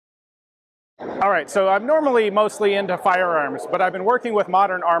All right, so I'm normally mostly into firearms, but I've been working with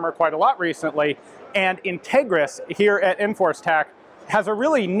modern armor quite a lot recently, and Integris here at Enforce Tac has a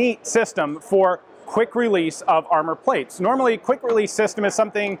really neat system for quick release of armor plates. Normally, quick release system is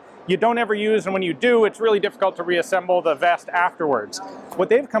something you don't ever use, and when you do, it's really difficult to reassemble the vest afterwards. What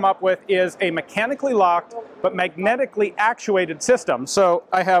they've come up with is a mechanically locked but magnetically actuated system. So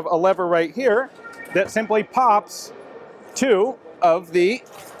I have a lever right here that simply pops two of the,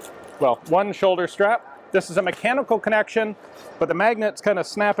 well, one shoulder strap. This is a mechanical connection, but the magnets kind of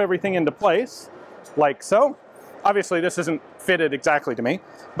snap everything into place, like so. Obviously, this isn't fitted exactly to me,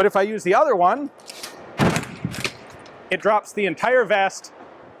 but if I use the other one, it drops the entire vest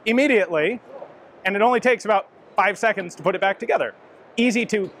immediately, and it only takes about 5 seconds to put it back together. Easy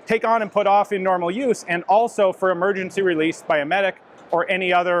to take on and put off in normal use, and also for emergency release by a medic or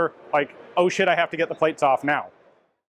any other, like, oh shit, I have to get the plates off now.